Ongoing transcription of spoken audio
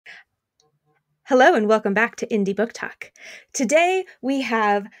Hello and welcome back to Indie Book Talk. Today we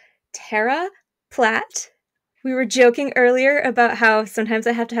have Tara Platt. We were joking earlier about how sometimes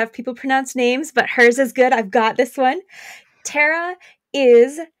I have to have people pronounce names, but hers is good. I've got this one. Tara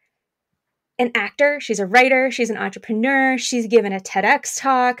is an actor. She's a writer. She's an entrepreneur. She's given a TEDx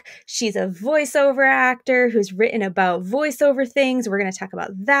talk. She's a voiceover actor who's written about voiceover things. We're going to talk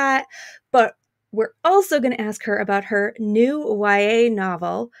about that. But we're also going to ask her about her new YA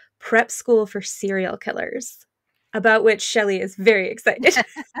novel, Prep School for Serial Killers, about which Shelley is very excited.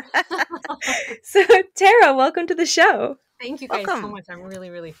 So, Tara, welcome to the show. Thank you guys so much. I'm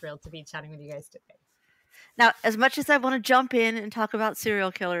really thrilled to be chatting with you guys today. Now, as much as I want to jump in and talk about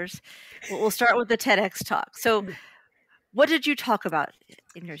serial killers, we'll start with the TEDx talk. So what did you talk about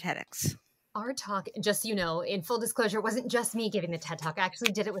in your TEDx? Our talk, just so you know, in full disclosure, it wasn't just me giving the TED Talk. I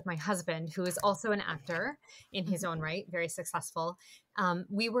actually did it with my husband, who is also an actor in his own right, very successful.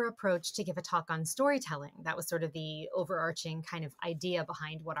 We were approached to give a talk on storytelling. That was sort of the overarching kind of idea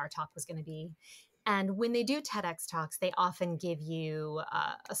behind what our talk was going to be. And when they do TEDx talks, they often give you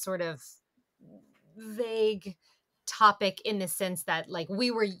a sort of vague topic in the sense that, like,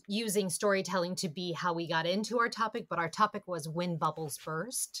 we were using storytelling to be how we got into our topic, but our topic was when bubbles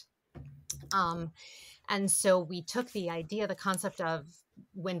burst. And so we took the idea, the concept of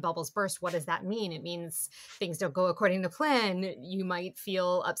when bubbles burst, what does that mean? It means things don't go according to plan. You might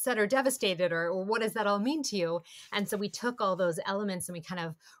feel upset or devastated, or what does that all mean to you? And so we took all those elements and we kind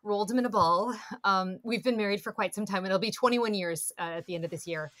of rolled them in a ball. We've been married for quite some time. It'll be 21 years at the end of this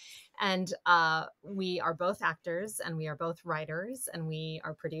year. And we are both actors and we are both writers and we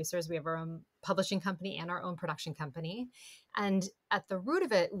are producers. We have our own publishing company and our own production company. And at the root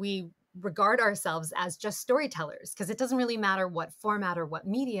of it, we regard ourselves as just storytellers, because it doesn't really matter what format or what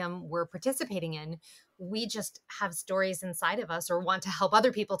medium we're participating in. We just have stories inside of us or want to help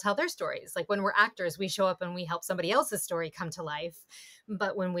other people tell their stories. Like when we're actors, we show up and we help somebody else's story come to life.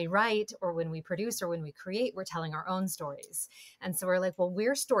 But when we write or when we produce or when we create, we're telling our own stories. And so we're like, well,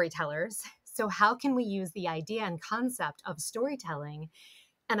 we're storytellers. So how can we use the idea and concept of storytelling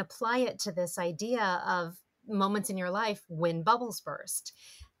and apply it to this idea of moments in your life when bubbles burst?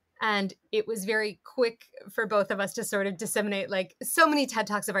 And it was very quick for both of us to sort of disseminate, like, so many TED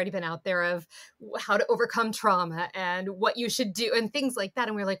Talks have already been out there of how to overcome trauma and what you should do and things like that.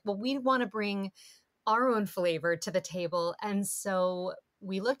 And we're like, well, we want to bring our own flavor to the table. And so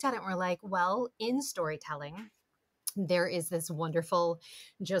we looked at it and we're like, well, in storytelling, there is this wonderful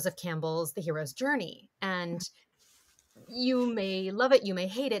Joseph Campbell's The Hero's Journey. And you may love it, you may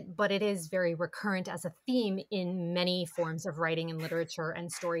hate it, but it is very recurrent as a theme in many forms of writing and literature and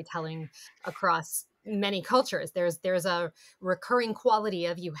storytelling across many cultures. There's a recurring quality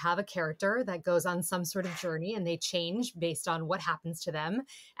of you have a character that goes on some sort of journey and they change based on what happens to them.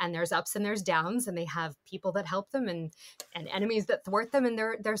 And there's ups and there's downs, and they have people that help them and enemies that thwart them. And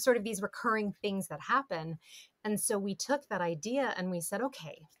there's sort of these recurring things that happen. And so we took that idea and we said,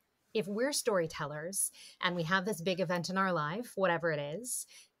 okay, if we're storytellers and we have this big event in our life, whatever it is,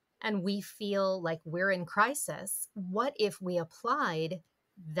 and we feel like we're in crisis, what if we applied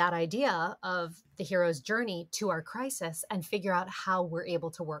that idea of the hero's journey to our crisis and figure out how we're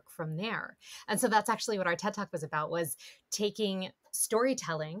able to work from there? And so that's actually what our TED Talk was about, was taking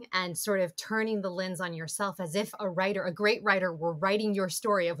storytelling and sort of turning the lens on yourself as if a writer, a great writer, were writing your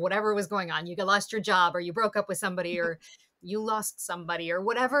story of whatever was going on. You lost your job, or you broke up with somebody, or you lost somebody, or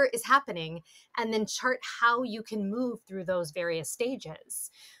whatever is happening, and then chart how you can move through those various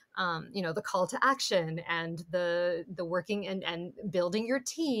stages. The call to action and the working and building your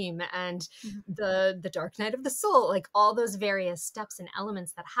team and the dark night of the soul, like all those various steps and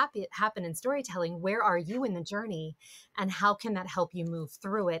elements that happen in storytelling. Where are you in the journey, and how can that help you move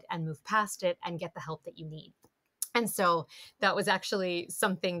through it and move past it and get the help that you need? And so that was actually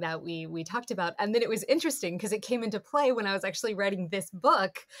something that we talked about. And then it was interesting because it came into play when I was actually writing this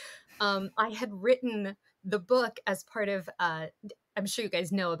book. I had written the book as part of, I'm sure you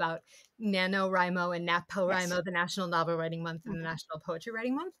guys know about NaNoWriMo and NaPoWriMo, yes, the National Novel Writing Month and the National Poetry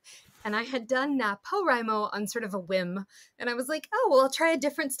Writing Month. And I had done NaPoWriMo on sort of a whim. And I was like, oh, well, I'll try a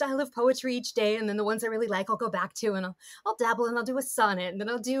different style of poetry each day. And then the ones I really like, I'll go back to, and I'll dabble, and I'll do a sonnet, and then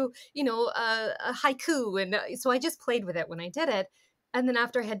I'll do, a haiku. And so I just played with it when I did it. And then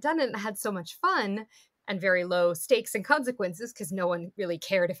after I had done it and I had so much fun and very low stakes and consequences, because no one really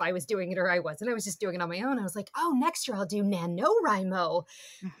cared if I was doing it or I wasn't. I was just doing it on my own. I was like, oh, next year I'll do NaNoWriMo.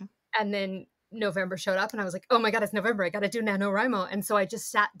 And then November showed up and I was like, oh my God, it's November. I got to do NaNoWriMo. And so I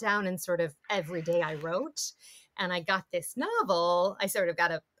just sat down and sort of every day I wrote, and I got this novel. I sort of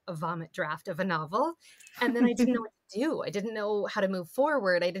got a vomit draft of a novel, and then I didn't know what to do. I didn't know how to move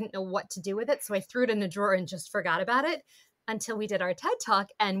forward. I didn't know what to do with it. So I threw it in a drawer and just forgot about it until we did our TED Talk,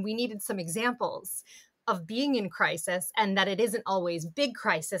 and we needed some examples of being in crisis, and that it isn't always big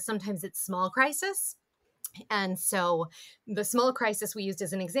crisis. Sometimes it's small crisis. And so the small crisis we used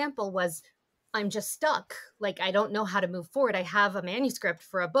as an example was, I'm just stuck. Like, I don't know how to move forward. I have a manuscript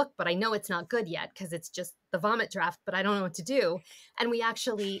for a book, but I know it's not good yet because it's just the vomit draft, but I don't know what to do. And we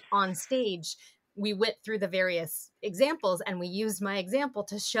actually, on stage, we went through the various examples, and we used my example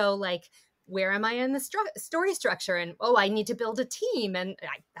to show, like, where am I in the story structure? And, oh, I need to build a team. And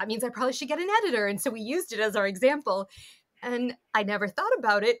that means I probably should get an editor. And so we used it as our example. And I never thought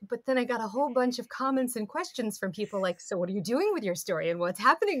about it, but then I got a whole bunch of comments and questions from people like, so what are you doing with your story, and what's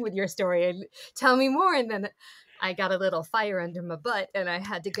happening with your story, and tell me more. And then I got a little fire under my butt, and I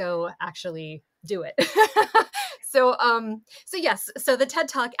had to go actually do it. So yes, so the TED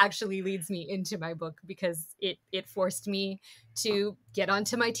Talk actually leads me into my book, because it forced me to get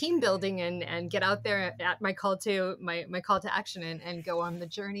onto my team building and get out there at my call to action and go on the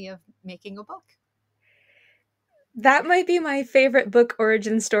journey of making a book. That might be my favorite book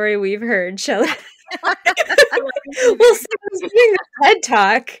origin story we've heard, Shelley. Well, someone was doing a TED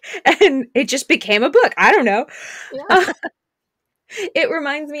Talk, and it just became a book. I don't know. Yeah. It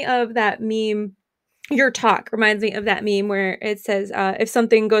reminds me of that meme. Your talk reminds me of that meme where it says, if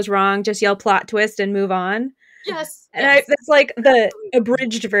something goes wrong, just yell plot twist and move on. Yes. And that's like the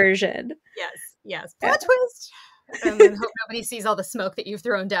abridged version. Yes. Plot twist. And then hope nobody sees all the smoke that you've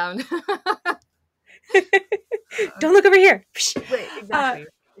thrown down. Don't look over here. Right,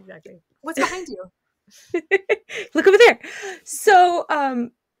 exactly. What's behind you? Look over there. So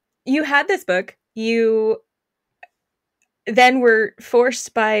you had this book. You then were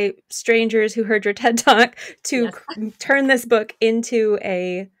forced by strangers who heard your TED Talk to turn this book into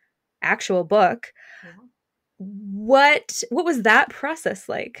a actual book. Yeah. What was that process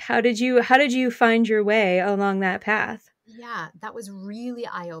like? How did you find your way along that path? Yeah, that was really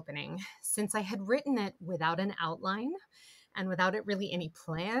eye-opening, since I had written it without an outline and without it really any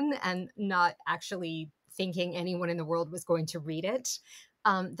plan, and not actually thinking anyone in the world was going to read it.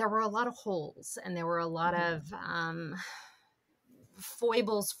 There were a lot of holes, and there were a lot of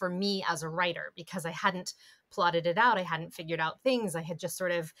foibles for me as a writer, because I hadn't plotted it out. I hadn't figured out things. I had just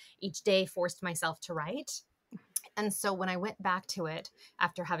sort of each day forced myself to write. And so when I went back to it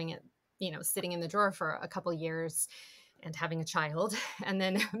after having it, sitting in the drawer for a couple years, and having a child, and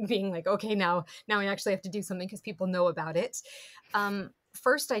then being like, okay, now I actually have to do something because people know about it.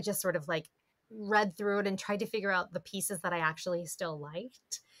 First, I just sort of like read through it and tried to figure out the pieces that I actually still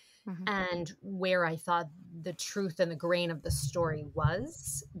liked, and where I thought the truth and the grain of the story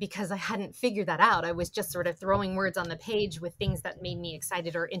was, because I hadn't figured that out. I was just sort of throwing words on the page with things that made me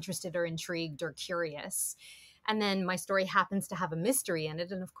excited or interested or intrigued or curious. And then my story happens to have a mystery in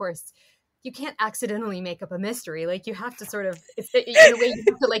it. And of course, you can't accidentally make up a mystery. Like, you have to sort of, in a way, you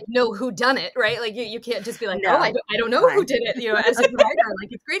have to like know who done it, right? Like you can't just be like, no, I don't know who did it. As a writer, like,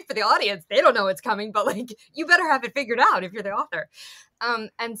 it's great for the audience. They don't know it's coming, but like, you better have it figured out if you're the author.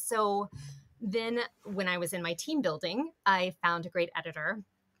 And so then when I was in my team building, I found a great editor.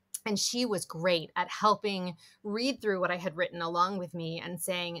 And she was great at helping read through what I had written along with me and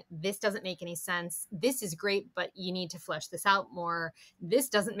saying, this doesn't make any sense. This is great, but you need to flesh this out more. This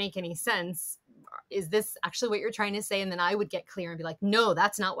doesn't make any sense. Is this actually what you're trying to say? And then I would get clear and be like, no,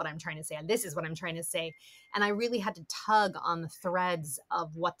 that's not what I'm trying to say. This is what I'm trying to say. And I really had to tug on the threads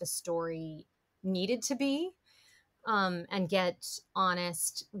of what the story needed to be, and get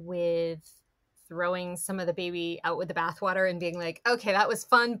honest with throwing some of the baby out with the bathwater and being like, okay, that was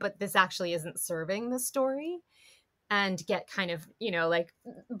fun, but this actually isn't serving the story. And get kind of, like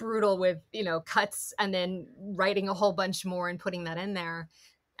brutal with, cuts, and then writing a whole bunch more and putting that in there.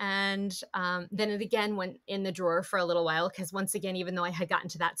 And then it again went in the drawer for a little while, because once again, even though I had gotten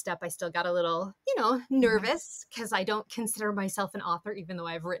to that step, I still got a little, nervous, because I don't consider myself an author, even though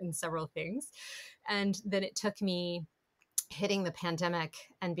I've written several things. And then it took me hitting the pandemic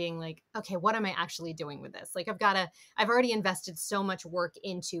and being like, okay, what am I actually doing with this? Like, I've already invested so much work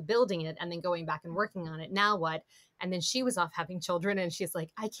into building it and then going back and working on it. Now what? And then she was off having children, and she's like,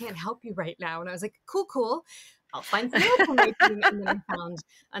 I can't help you right now. And I was like, cool. I'll find someone else on my team. And then I found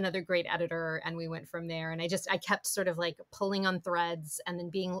another great editor, and we went from there. And I kept sort of like pulling on threads, and then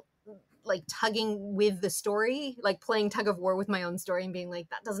being like tugging with the story, like playing tug of war with my own story, and being like,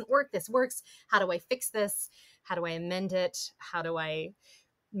 that doesn't work. This works. How do I fix this? How do I amend it? How do I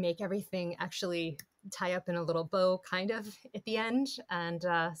make everything actually tie up in a little bow kind of at the end? And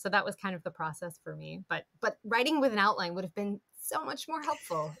so that was kind of the process for me. But writing with an outline would have been so much more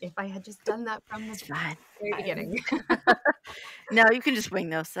helpful if I had just done that from the It's fine. very beginning. No, you can just wing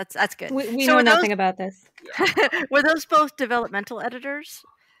those. That's good. We So know were those nothing about this. were those both developmental editors?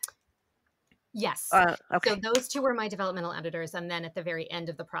 Yes. Okay. So those two were my developmental editors. And then at the very end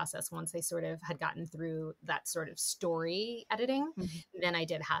of the process, once they sort of had gotten through that sort of story editing, then I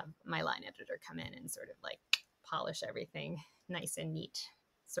did have my line editor come in and sort of like polish everything nice and neat,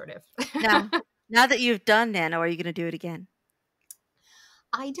 sort of. Now that you've done Nano, are you going to do it again?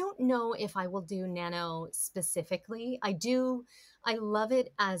 I don't know if I will do Nano specifically. I love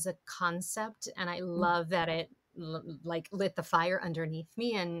it as a concept, and I love that it like lit the fire underneath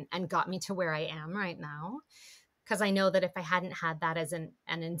me and got me to where I am right now. Because I know that if I hadn't had that as an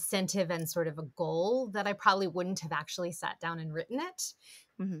incentive and sort of a goal, that I probably wouldn't have actually sat down and written it.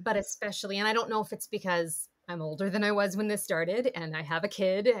 But especially, and I don't know if it's because I'm older than I was when this started and I have a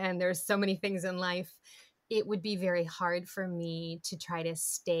kid and there's so many things in life, it would be very hard for me to try to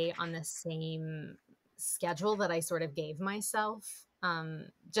stay on the same schedule that I sort of gave myself.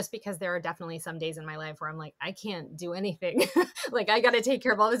 Just because there are definitely some days in my life where I'm like, I can't do anything. Like I got to take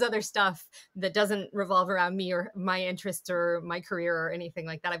care of all this other stuff that doesn't revolve around me or my interests or my career or anything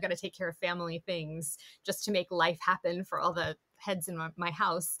like that. I've got to take care of family things just to make life happen for all the heads in my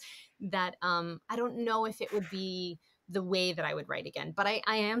house, that I don't know if it would be the way that I would write again, but I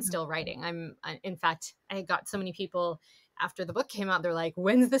am still writing. In fact, I got so many people after the book came out, they're like,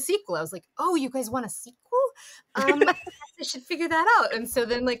 when's the sequel? I was like, oh, you guys want a sequel? I should figure that out. And so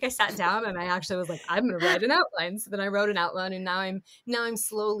then like I sat down and I actually was like, I'm going to write an outline. So then I wrote an outline and now I'm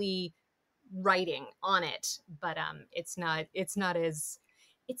slowly writing on it, but it's not as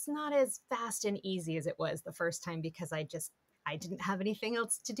fast and easy as it was the first time, because I didn't have anything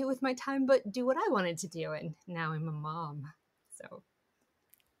else to do with my time but do what I wanted to do, and now I'm a mom. So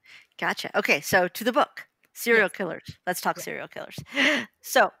Gotcha. Okay, so to the book, Serial Killers. Let's talk serial killers.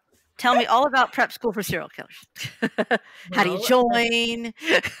 So tell me all about prep school for serial killers. How do you join?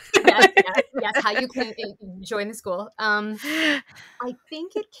 Yes, how you can join the school. I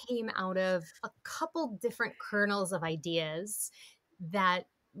think it came out of a couple different kernels of ideas that,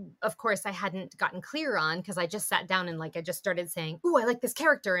 of course, I hadn't gotten clear on, because I just sat down and like I just started saying, "Ooh, I like this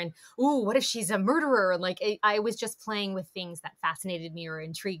character," and "Ooh, what if she's a murderer?" And like I was just playing with things that fascinated me or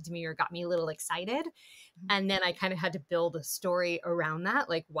intrigued me or got me a little excited. And then I kind of had to build a story around that.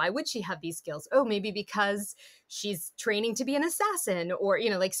 Like, why would she have these skills? Oh, maybe because she's training to be an assassin, or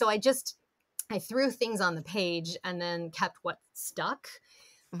like, so I threw things on the page and then kept what stuck.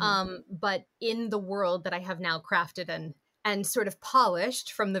 But in the world that I have now crafted and sort of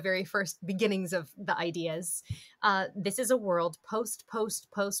polished from the very first beginnings of the ideas, this is a world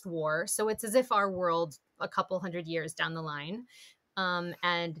post-war. So it's as if our world a couple hundred years down the line,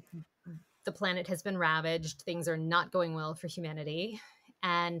 and the planet has been ravaged. Things are not going well for humanity.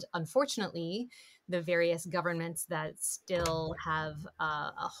 And unfortunately, the various governments that still have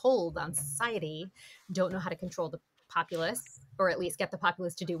a hold on society don't know how to control the populace, or at least get the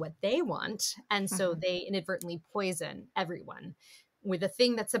populace to do what they want. And so they inadvertently poison everyone with a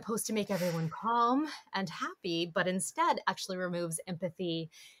thing that's supposed to make everyone calm and happy, but instead actually removes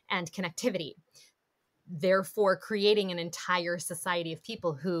empathy and connectivity, therefore creating an entire society of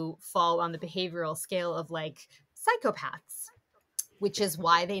people who fall on the behavioral scale of like psychopaths, which is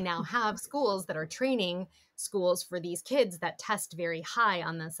why they now have schools that are training schools for these kids that test very high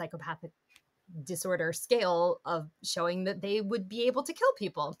on the psychopathic disorder scale of showing that they would be able to kill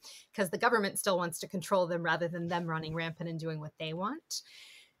people, because the government still wants to control them rather than them running rampant and doing what they want.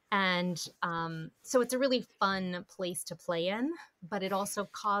 And so it's a really fun place to play in, but it also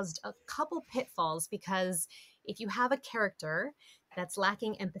caused a couple pitfalls, because if you have a character that's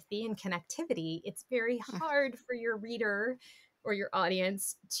lacking empathy and connectivity, it's very hard for your reader or your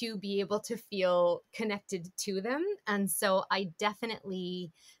audience to be able to feel connected to them. And so I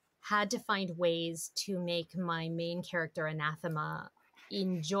definitely had to find ways to make my main character, Anathema,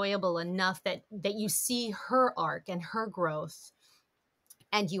 enjoyable enough that you see her arc and her growth,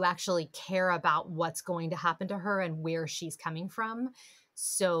 and you actually care about what's going to happen to her and where she's coming from,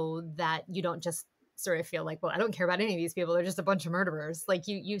 so that you don't just sort of feel like, well, I don't care about any of these people, they're just a bunch of murderers. Like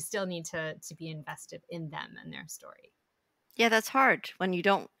you still need to be invested in them and their story. Yeah, that's hard when you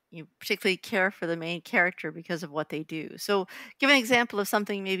particularly care for the main character because of what they do. So give an example of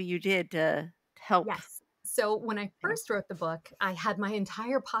something maybe you did to help. Yes. So when I first wrote the book, I had my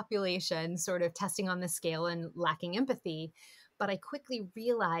entire population sort of testing on the scale and lacking empathy. But I quickly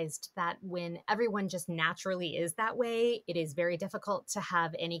realized that when everyone just naturally is that way, it is very difficult to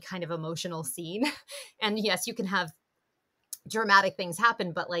have any kind of emotional scene. And yes, you can have dramatic things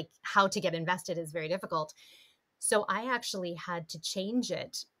happen, but like how to get invested is very difficult. So I actually had to change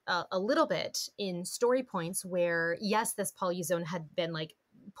it a little bit in story points where, yes, this polysome had been like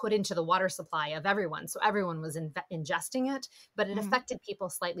put into the water supply of everyone. So everyone was ingesting it, but it affected people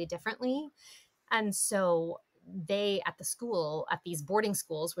slightly differently. And so they, at the school, at these boarding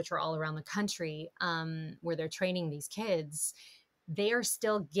schools, which are all around the country, where they're training these kids, they are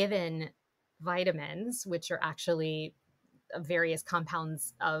still given vitamins, which are actually various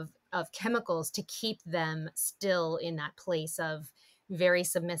compounds of chemicals to keep them still in that place of very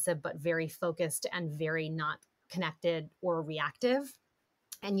submissive, but very focused and very not connected or reactive.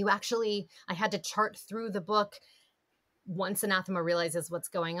 And you actually, I had to chart through the book once Anathema realizes what's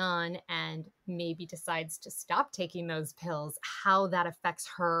going on and maybe decides to stop taking those pills, how that affects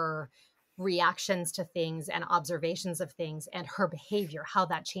her reactions to things and observations of things and her behavior, how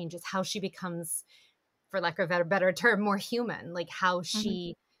that changes, how she becomes, for lack of a better term, more human, like how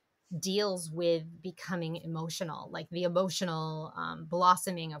she deals with becoming emotional, like the emotional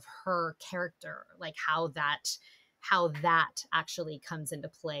blossoming of her character, like how that actually comes into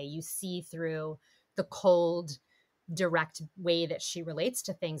play. You see through the cold, direct way that she relates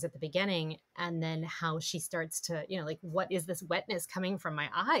to things at the beginning, and then how she starts to, like, what is this wetness coming from my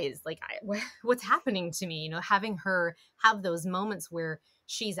eyes? Like, what's happening to me? Having her have those moments where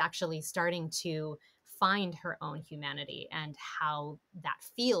she's actually starting to find her own humanity and how that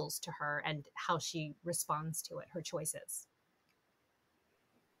feels to her and how she responds to it, her choices.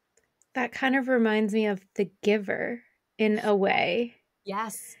 That kind of reminds me of The Giver in a way.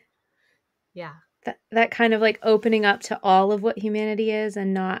 Yes. Yeah. That kind of like opening up to all of what humanity is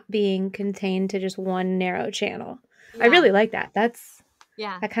and not being contained to just one narrow channel. Yeah. I really like that.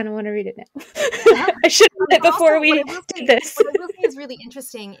 I kind of want to read it now. Yeah. I should read it before we did this. What I will say is really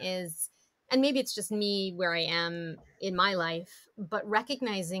interesting is, and maybe it's just me where I am in my life, but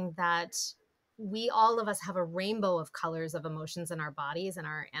recognizing that all of us have a rainbow of colors of emotions in our bodies and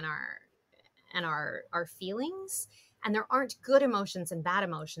our feelings. And there aren't good emotions and bad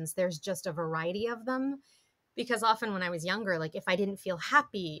emotions. There's just a variety of them. Because often when I was younger, like if I didn't feel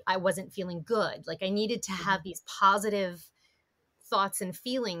happy, I wasn't feeling good. Like I needed to have these positive thoughts and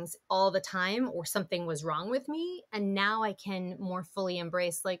feelings all the time, or something was wrong with me. And now I can more fully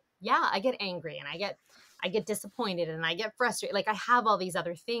embrace, like, yeah, I get angry and I get disappointed and I get frustrated. Like I have all these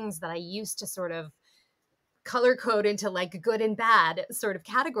other things that I used to sort of color code into like good and bad sort of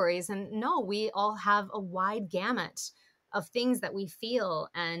categories. And no, we all have a wide gamut of things that we feel.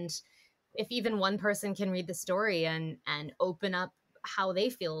 And if even one person can read the story and open up how they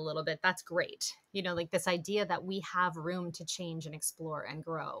feel a little bit, that's great. Like this idea that we have room to change and explore and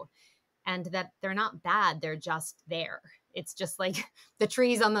grow, and that they're not bad. They're just there. It's just like the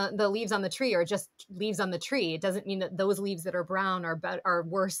trees on the leaves on the tree are just leaves on the tree. It doesn't mean that those leaves that are brown are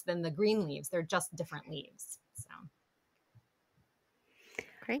worse than the green leaves. They're just different leaves. So.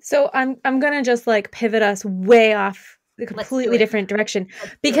 Great. So I'm going to just like pivot us way off a completely different direction,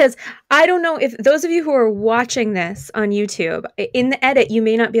 because I don't know if those of you who are watching this on YouTube, in the edit, you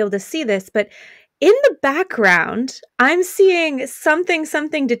may not be able to see this, but in the background, I'm seeing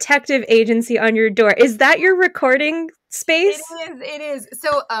something detective agency on your door. Is that your recording space? It is.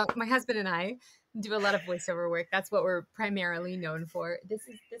 So my husband and I do a lot of voiceover work. That's what we're primarily known for. This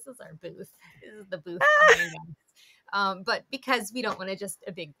is our booth. This is the booth behind us. But because we don't want to just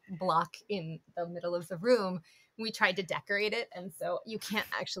a big block in the middle of the room, we tried to decorate it. And so you can't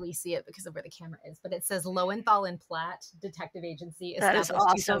actually see it because of where the camera is, but it says Lowenthal and Platt Detective Agency, established in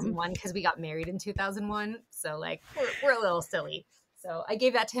 2001, because we got married in 2001. So like we're a little silly. So I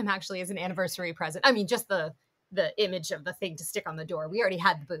gave that to him actually as an anniversary present. I mean, just the image of the thing to stick on the door. We already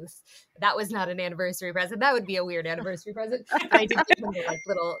had the booth. That was not an anniversary present. That would be a weird anniversary present. But I did give him the like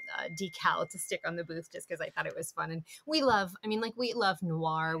little decal to stick on the booth just because I thought it was fun. And we love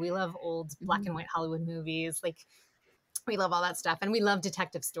noir. We love old black and white Hollywood movies. Like we love all that stuff. And we love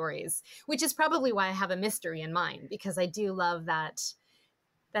detective stories, which is probably why I have a mystery in mind, because I do love that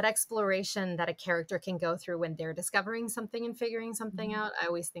exploration that a character can go through when they're discovering something and figuring something out. I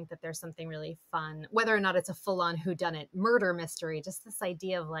always think that there's something really fun, whether or not it's a full-on whodunit murder mystery, just this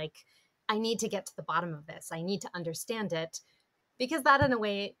idea of like, I need to get to the bottom of this. I need to understand it, because that in a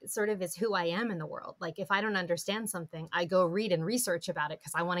way sort of is who I am in the world. Like if I don't understand something, I go read and research about it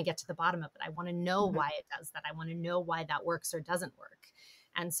because I want to get to the bottom of it. I want to know why it does that. I want to know why that works or doesn't work.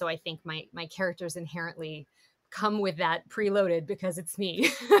 And so I think my characters inherently come with that preloaded because it's me.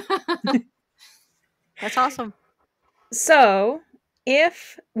 That's awesome. So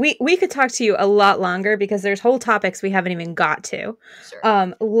if we could talk to you a lot longer, because there's whole topics we haven't even got to,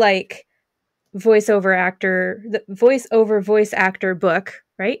 sure. Like voice actor book,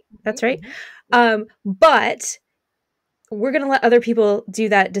 right? That's right. But we're going to let other people do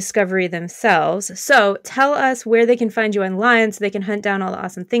that discovery themselves. So tell us where they can find you online so they can hunt down all the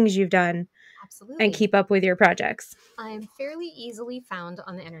awesome things you've done. Absolutely. And keep up with your projects. I'm fairly easily found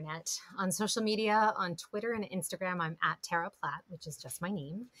on the internet, on social media, on Twitter and Instagram. I'm at Tara Platt, which is just my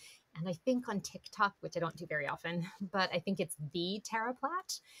name. And I think on TikTok, which I don't do very often, but I think it's the Tara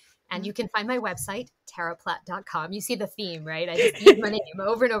Platt. And you can find my website, taraplatt.com. You see the theme, right? I just use my name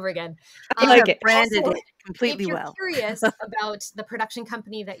over and over again. I like it. Branded Also, it completely if you're well. curious about the production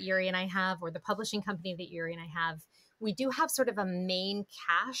company that Yuri and I have, or the publishing company that Yuri and I have, we do have sort of a main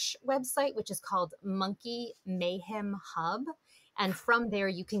cache website, which is called Monkey Mayhem Hub. And from there,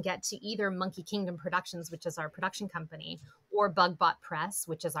 you can get to either Monkey Kingdom Productions, which is our production company, or Bugbot Press,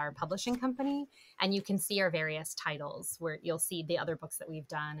 which is our publishing company. And you can see our various titles where you'll see the other books that we've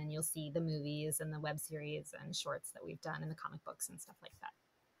done, and you'll see the movies and the web series and shorts that we've done and the comic books and stuff like that.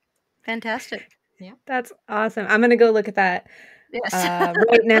 Fantastic. Yeah. That's awesome. I'm going to go look at that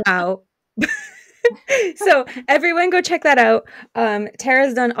right now. So everyone go check that out.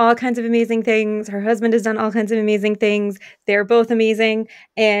 Tara's done all kinds of amazing things. Her husband has done all kinds of amazing things. They're both amazing.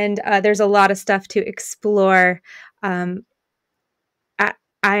 And there's a lot of stuff to explore.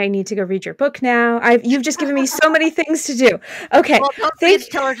 I need to go read your book now. You've just given me so many things to do. Okay. Well, don't forget to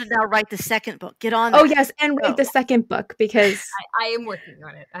tell her to now write the second book. Get on that. Oh, yes. And write the second book because I am working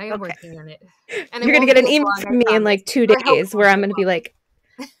on it. I am working on it. And you're going to get an email from me in like 2 days where I'm going to be like,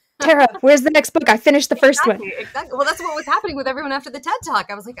 Tara, where's the next book? I finished the first one. Exactly. Well, that's what was happening with everyone after the TED Talk.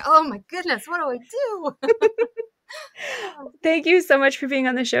 I was like, oh my goodness, what do I do? Thank you so much for being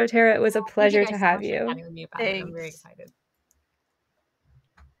on the show, Tara. It was a pleasure to have you. I'm very excited.